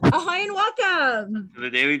Welcome to the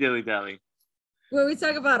Daily Dilly Dally, where we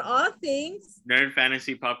talk about all things nerd,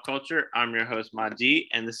 fantasy, pop culture. I'm your host, Maji,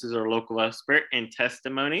 and this is our local expert in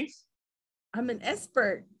testimonies. I'm an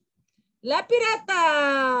expert. La Pirata!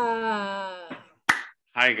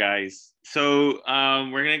 Hi, guys. So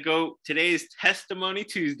we're going to go, today is Testimony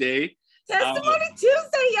Tuesday. Testimony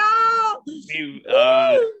Tuesday, y'all!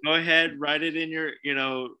 Go ahead, write it in your, in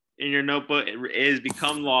your notebook. It is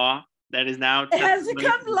become law. That is now it has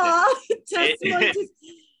become Tuesday. Law. Testimony Tuesday.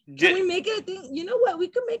 Can we make it a thing? You know what? We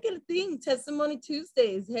could make it a thing. Testimony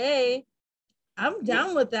Tuesdays. Hey, I'm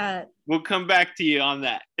down with that. We'll come back to you on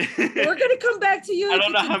that. We're gonna come back to you. I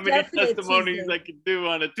don't know how many testimonies Tuesday. I can do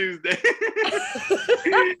on a Tuesday,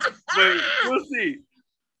 but we'll see.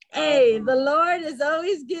 Hey, the Lord is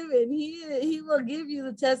always giving. He will give you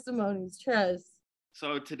the testimonies. Trust.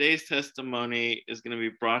 So today's testimony is going to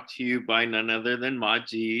be brought to you by none other than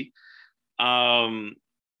Maji.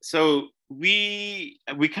 So we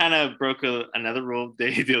kind of broke another rule of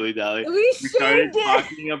Daily Dilly Dally. We started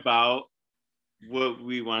talking about what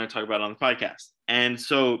we want to talk about on the podcast, and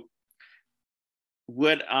so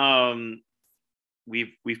what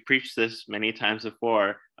we've preached this many times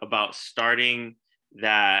before about starting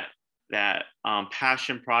that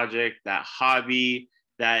passion project, that hobby,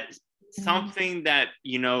 that something that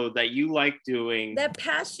that you like doing. That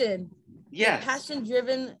passion. Yes. Passion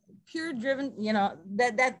driven. Pure driven,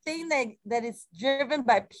 that thing that is driven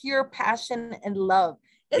by pure passion and love.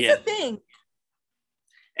 It's a thing.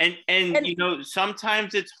 And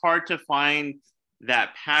sometimes it's hard to find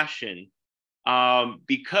that passion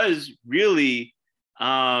because really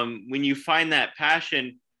when you find that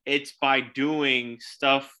passion, it's by doing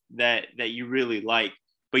stuff that you really like.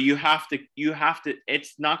 But you have to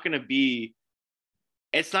it's not gonna be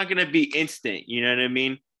instant, you know what I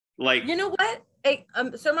mean? Like, you know what? Hey,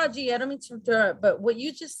 Maji, I don't mean to interrupt, but what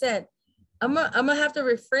you just said, I'm gonna have to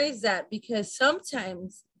rephrase that, because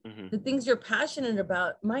sometimes the things you're passionate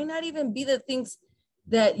about might not even be the things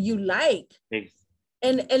that you like. Thanks.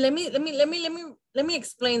 And let me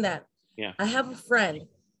explain that. Yeah. I have a friend,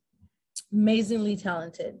 amazingly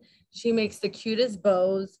talented. She makes the cutest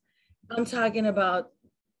bows. I'm talking about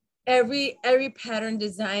every pattern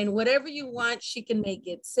design, whatever you want, she can make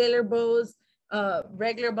it. Sailor bows,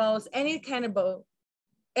 regular bows, any kind of bow,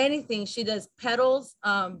 anything. She does petals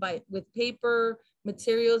with paper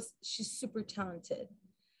materials. She's super talented.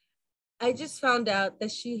 I just found out that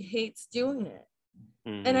she hates doing it.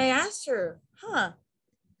 And I asked her,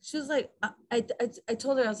 she was like, I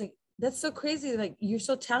told her, I was like, that's so crazy. Like, you're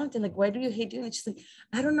so talented. Like, why do you hate doing it? She's like,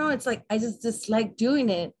 I don't know. It's like, I just dislike doing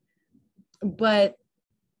it. But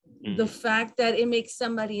the fact that it makes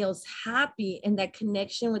somebody else happy and that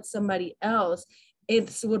connection with somebody else,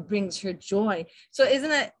 it's what brings her joy. So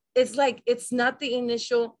isn't it, it's like, it's not the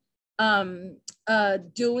initial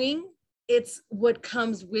doing, it's what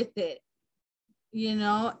comes with it, And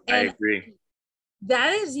I agree.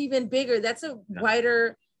 That is even bigger. That's a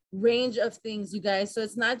wider range of things, you guys. So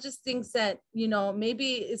it's not just things that,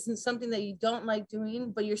 maybe it's something that you don't like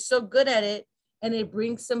doing, but you're so good at it and it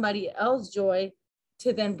brings somebody else joy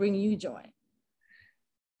to then bring you joy.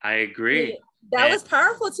 I agree. That was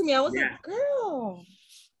powerful to me. I was like, girl.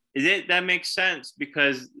 That makes sense,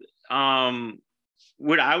 because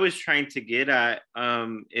what I was trying to get at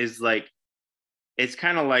is like, it's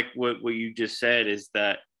kind of like what you just said, is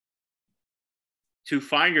that to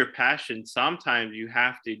find your passion, sometimes you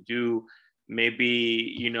have to do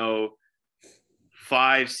maybe,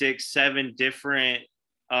 5, 6, 7 different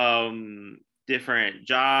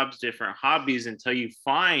jobs, different hobbies, until you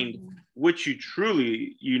find what you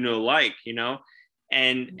truly, like,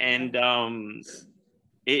 and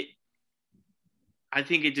I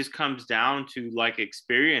think it just comes down to like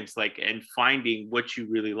experience, like, and finding what you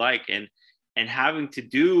really like, and having to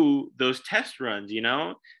do those test runs, you're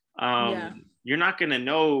not going to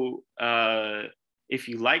know if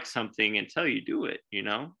you like something until you do it,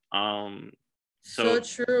 So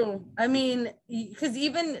true. I mean, because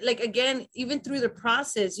even like, again, even through the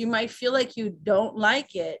process, you might feel like you don't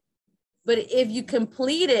like it, but if you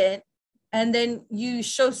complete it and then you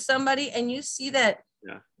show somebody and you see that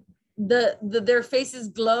their faces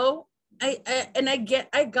glow,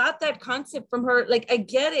 I got that concept from her. Like, I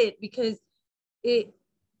get it, because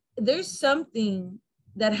there's something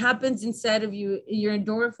that happens inside of you. Your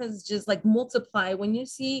endorphins just like multiply when you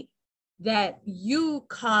see that you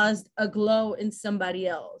caused a glow in somebody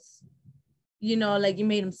else. Like you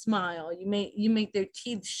made them smile, you make their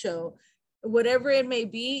teeth show, whatever it may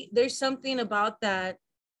be. There's something about that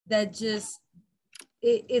just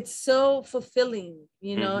it's so fulfilling.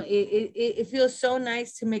 It feels so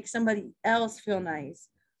nice to make somebody else feel nice.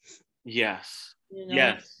 Yes. you know.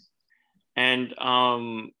 Yes. And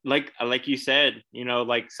like you said, you know,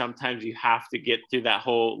 like sometimes you have to get through that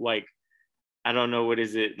whole, like, I don't know, what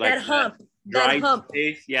is it, like That that hump, that dry hump.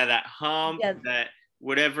 space, yeah, that hump, Yeah. that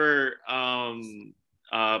whatever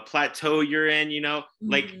plateau you're in, you know,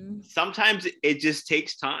 like Mhm. sometimes it just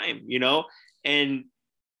takes time, you know. And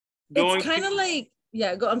It's going to kind of like,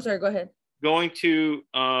 yeah, go, I'm sorry, go ahead. going to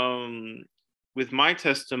with my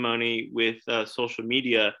testimony with social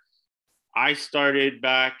media, I started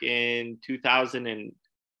back in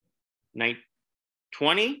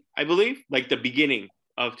 2020, I believe, like the beginning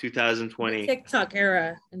of The 2020. TikTok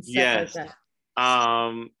era and stuff like Yes. that.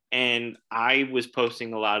 And I was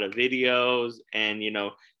posting a lot of videos, and you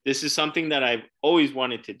know, this is something that I've always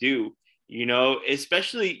wanted to do, you know,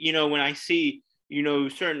 especially, you know, when I see, you know,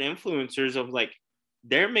 certain influencers of like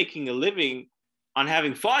they're making a living on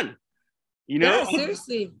having fun, you know, Yeah,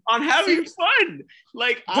 seriously. on having Seriously. fun.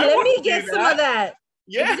 Like I Let want me to do get some of that. that.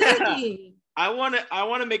 Yeah. Exactly. I want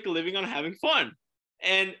to make a living on having fun.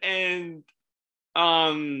 And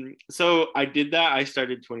so I did that. I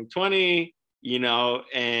started 2020, you know,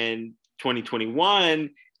 and 2021,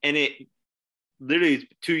 and it literally is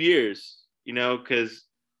 2 years, you know, because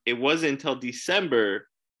it wasn't until December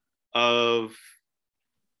of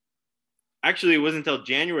actually, it wasn't until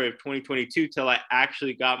January of 2022 till I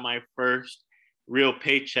actually got my first real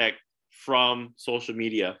paycheck from social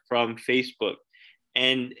media, from Facebook.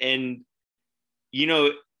 And you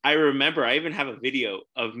know, I remember I even have a video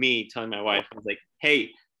of me telling my wife, I was like,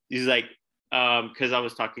 hey, he's like, because I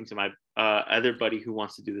was talking to my other buddy who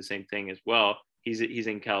wants to do the same thing as well. He's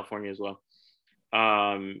in California as well.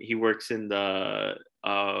 He works um,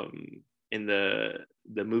 in the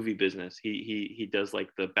movie business. He does like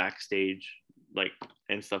the backstage, like,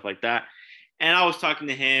 and stuff like that. And I was talking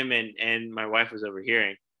to him, and my wife was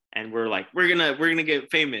overhearing, and we're like, we're gonna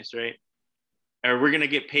get famous, right? Or we're gonna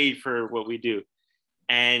get paid for what we do.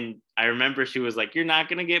 And I remember she was like, you're not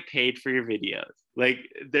going to get paid for your videos. Like,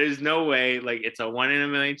 there's no way, like, it's a 1 in a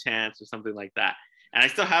million chance or something like that. And I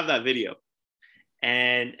still have that video.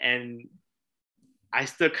 And I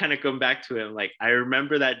still kind of come back to him. Like, I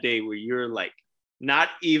remember that day where you're like, not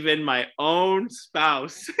even my own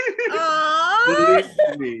spouse Aww. believes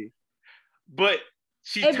me. But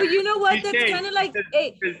she Hey, turned, but you know what? she That's kind changed of like,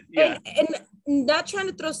 hey, because yeah, and not trying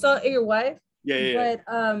to throw salt at your wife, yeah, yeah.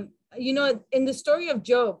 but you know, in the story of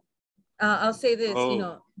Job, I'll say this, you Oh,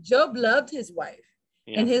 know, Job loved his wife,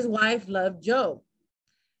 yeah. and his wife loved Job,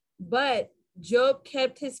 but Job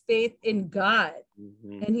kept his faith in God,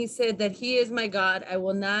 Mm-hmm. and he said that He is my God. I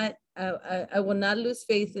will not, I will not lose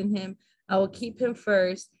faith in Him. I will keep Him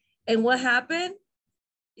first. And what happened?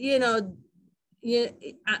 You know, yeah,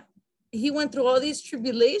 he went through all these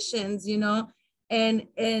tribulations, you know, and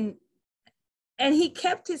and he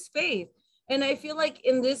kept his faith. And I feel like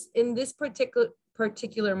in this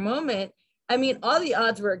particular moment, I mean, all the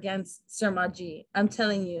odds were against Sermaji. I'm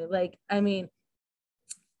telling you, like, I mean,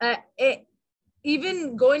 it,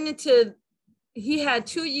 even going into, he had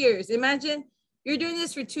 2 years. Imagine you're doing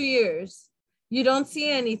this for 2 years, you don't see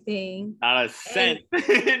anything, Not a and cent,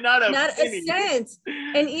 not a not a penny. cent.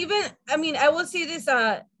 And even, I mean, I will say this,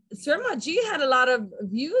 Surma G had a lot of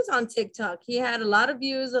views on TikTok. He had a lot of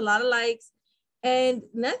views, a lot of likes, and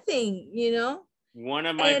nothing, you know? One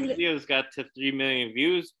of my And videos got to 3 million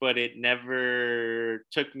views, but it never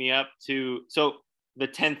took me up to the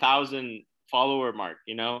 10,000 follower mark,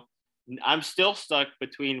 you know. I'm still stuck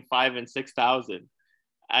between 5 and 6,000.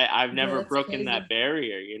 I've yeah, never that's broken crazy. that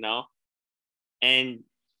barrier, you know. And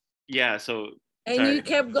yeah, so And you sorry.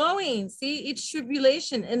 kept going. See, each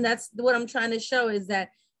tribulation, and that's what I'm trying to show, is that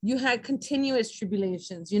you had continuous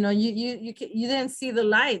tribulations. You know, you didn't see the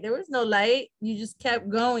light. There was no light. You just kept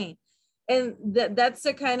going, and that's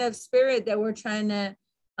the kind of spirit that we're trying to,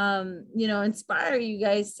 you know, inspire you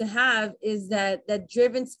guys to have, is that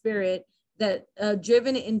driven spirit, that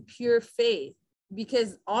driven in pure faith,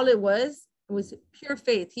 because all it was pure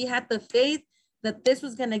faith. He had the faith that this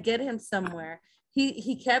was going to get him somewhere.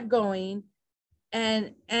 He kept going,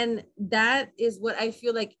 and that is what I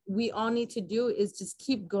feel like we all need to do, is just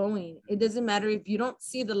keep going. It doesn't matter if you don't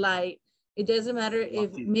see the light. It doesn't matter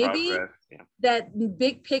if maybe Progress. Yeah. that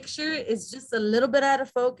big picture is just a little bit out of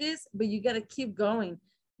focus, but you got to keep going.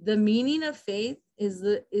 The meaning of faith is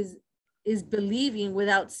believing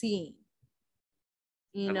without seeing,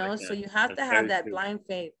 you I like know. So that. you have That's to have very that true. blind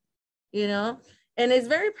faith, you know. And it's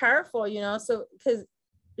very powerful, you know. So because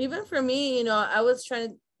even for me, you know, I was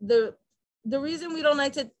trying, the reason we don't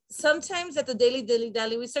like to, sometimes at the daily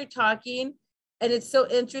dally, we start talking, and it's so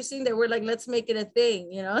interesting that we're like, let's make it a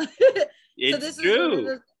thing, you know. So It's this is one of true.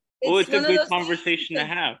 those, Oh, it's it's a one of good those things, conversation to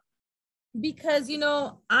because have. because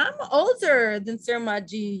I'm older than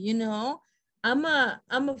Sermaji, I'm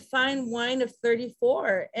a fine wine of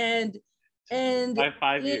 34, and By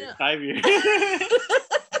 5 years, you 5 years.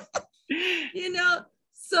 you know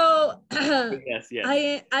so Yes, yes.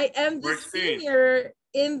 I am More the experience. senior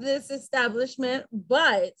in this establishment,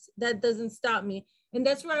 but that doesn't stop me. And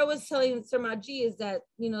that's where I was telling Sermaji is that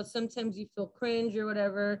sometimes you feel cringe or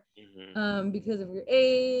whatever, because of your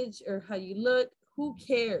age or how you look. Who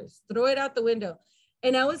cares? Throw it out the window.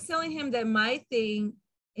 And I was telling him that my thing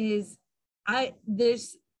is,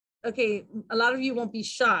 there's okay, a lot of you won't be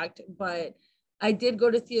shocked, but I did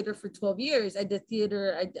go to theater for 12 years. I did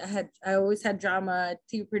theater. I always had drama,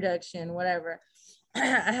 TV production, whatever.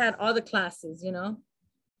 I had all the classes.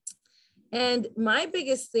 And my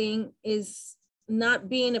biggest thing is not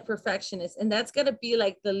being a perfectionist. And that's going to be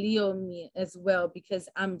like the Leo me as well, because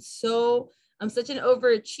I'm such an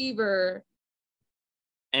overachiever.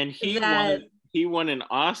 And That he won an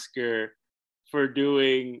Oscar for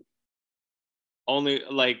doing only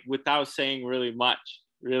like without saying really much.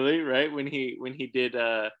 Really, right? When he did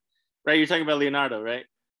right, you're talking about Leonardo, right?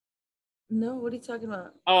 No, what are you talking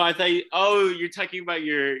about? Oh, I thought you're talking about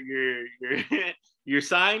your your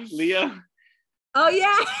sign, Leo. Oh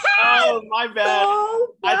yeah. Oh, my bad.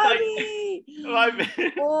 So I thought funny. my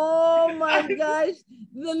bad. Oh my gosh,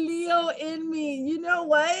 the Leo in me. You know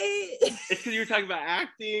what? It's because you were talking about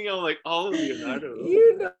acting. I'm like, oh, Leonardo.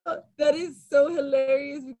 That is so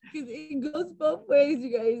hilarious because it goes both ways,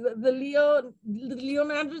 you guys. The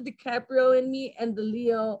Leonardo DiCaprio in me, and the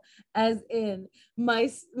Leo as in my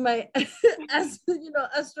as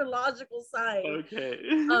astrological sign. Okay.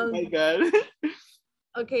 My God.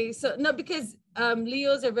 Okay, so no, because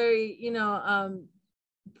Leos are very,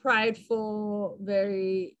 prideful,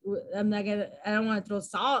 very, I don't want to throw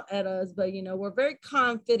salt at us, but we're very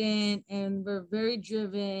confident and we're very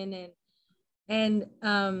driven, and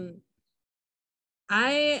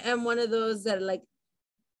I am one of those that, like,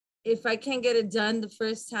 if I can't get it done the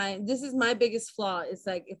first time, this is my biggest flaw. It's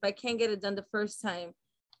like, if I can't get it done the first time,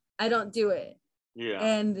 I don't do it. Yeah.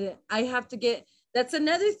 And I have to that's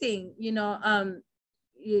another thing,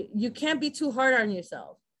 you can't be too hard on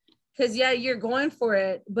yourself, because you're going for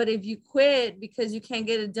it, but if you quit because you can't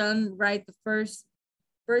get it done right the first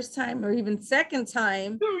time or even second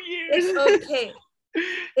time, 2 years. it's okay.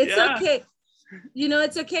 It's okay.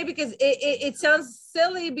 It's okay, because it sounds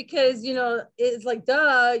silly, because it's like,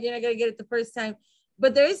 duh, you're not gonna get it the first time.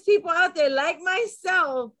 But there's people out there like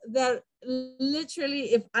myself that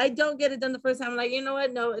literally, if I don't get it done the first time, I'm like, you know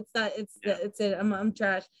what? No, it's not. It's it. I'm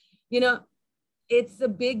trash. It's a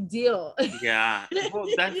big deal. Yeah. Well,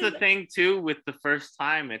 that's the thing too with the first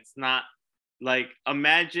time. It's not like,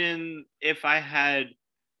 imagine if I had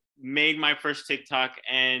made my first TikTok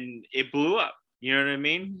and it blew up. You know what I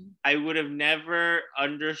mean? Mm-hmm. I would have never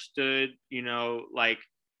understood, like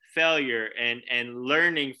failure and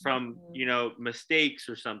learning from, mistakes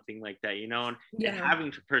or something like that, and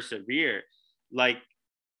having to persevere. Like,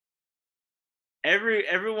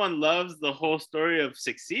 everyone loves the whole story of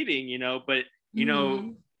succeeding, but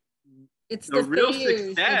it's the real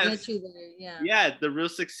success that get you there. Yeah, the real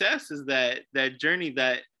success is that journey,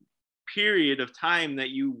 that period of time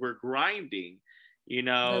that you were grinding, the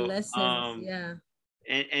lessons.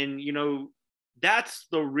 And that's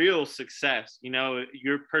the real success.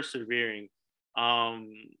 You're persevering, and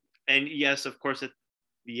yes, of course, at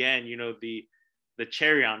the end, the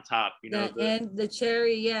cherry on top, the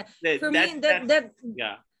cherry. For me,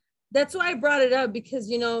 yeah, that's why I brought it up, because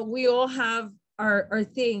we all have our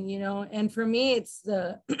thing, and for me, it's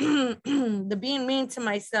the the being mean to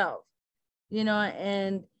myself,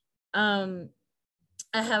 and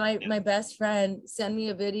I have my best friend send me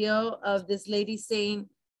a video of this lady saying,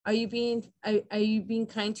 are you being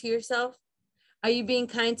kind to yourself? Are you being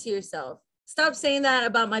kind to yourself? Stop saying that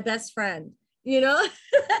about my best friend, telling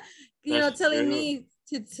true. Me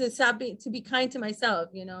to stop to be kind to myself,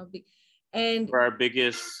 and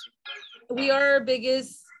we are our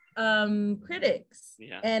biggest critics.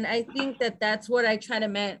 And I think that's what I try to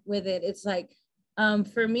meant with it. It's like,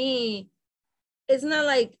 for me, it's not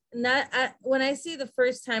like, when I say the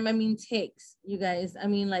first time, I mean takes, you guys. I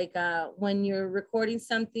mean, like, when you're recording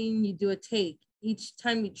something, you do a take. Each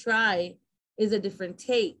time you try is a different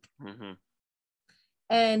take. Mm-hmm.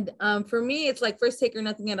 And for me, it's like first take or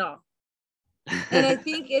nothing at all. And I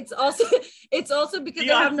think it's also because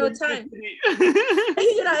I have no time.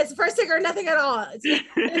 It's first take or nothing at all.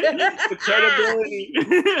 Credibility.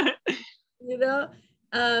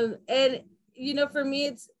 And for me,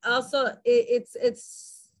 it's also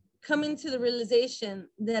it's coming to the realization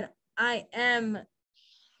that I am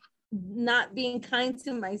not being kind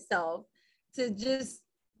to myself, to just,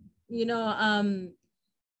 you know,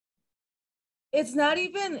 it's not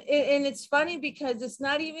even, and it's funny because it's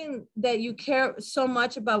not even that you care so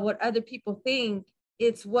much about what other people think.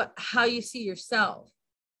 It's how you see yourself,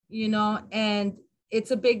 you know, and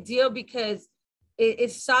it's a big deal because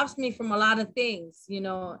it stops me from a lot of things, you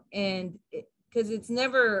know, and because it's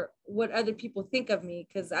never what other people think of me,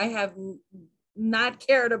 because I have not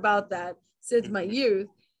cared about that since my youth.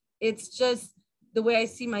 It's just the way I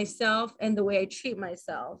see myself and the way I treat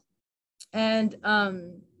myself. And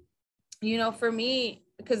you know, for me,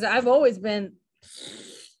 because I've always been,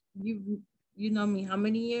 you know me how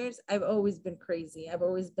many years? I've always been crazy. I've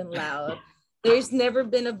always been loud. There's never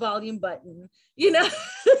been a volume button, you know.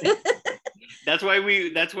 That's why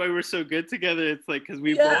we're so good together. It's like, because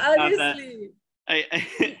we both have that.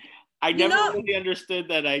 I never really understood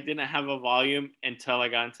that I didn't have a volume until I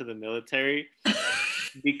got into the military,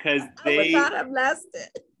 because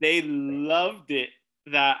they loved it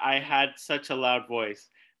that I had such a loud voice.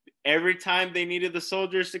 Every time they needed the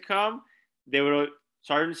soldiers to come, they would,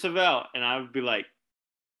 Sergeant Savell, and I would be like,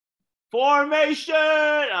 formation.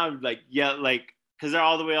 I would like, yeah, like, because they're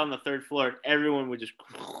all the way on the third floor, and everyone would just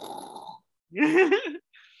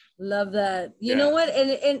love that. You know what?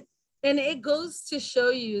 And it goes to show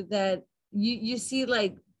you that you see,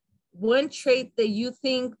 like, one trait that you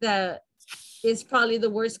think that is probably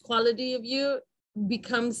the worst quality of you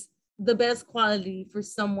becomes the best quality for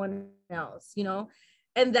someone else, you know?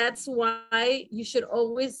 And that's why you should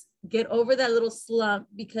always get over that little slump,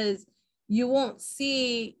 because you won't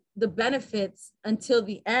see the benefits until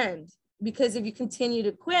the end. Because if you continue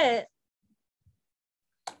to quit,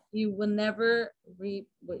 you will never reap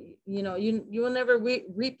what you will never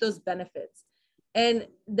reap those benefits. And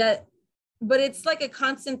that, but it's like a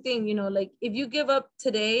constant thing, you know, like if you give up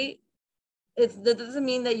today, that doesn't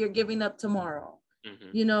mean that you're giving up tomorrow.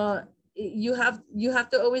 You know, you have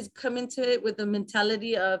to always come into it with the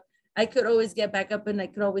mentality of, I could always get back up and I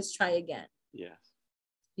could always try again. Yes.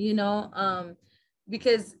 You know,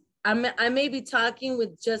 because I may be talking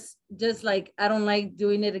with just like, I don't like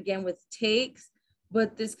doing it again with takes,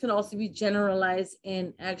 but this can also be generalized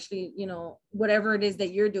in actually, you know, whatever it is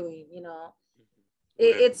that you're doing, you know,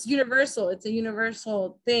 it's universal. It's a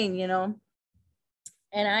universal thing, you know.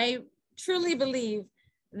 And I truly believe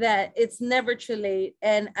that it's never too late.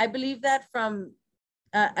 And I believe that from,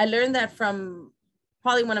 I learned that from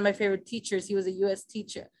probably one of my favorite teachers. He was a U.S.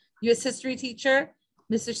 history teacher,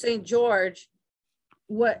 Mr. St. George.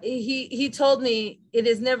 What he told me, it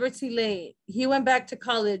is never too late. He went back to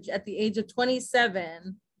college at the age of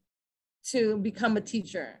 27 to become a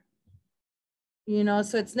teacher. You know,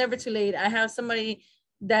 so it's never too late. I have somebody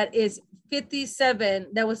that is 57,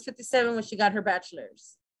 that was 57 when she got her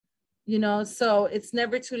bachelor's. You know, so it's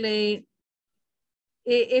never too late.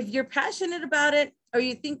 If you're passionate about it, or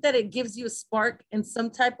you think that it gives you a spark in some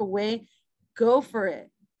type of way, go for it.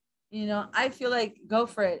 You know, I feel like go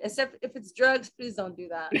for it. Except if it's drugs, please don't do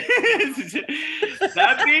that.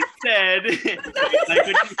 That being said, like what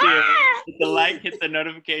you do, hit the like, hit the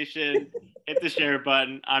notification, hit the share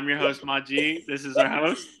button. I'm your host, Maji. This is our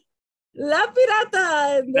host, La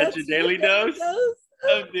Pirata. That's your daily dose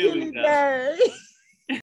of Daily Dose.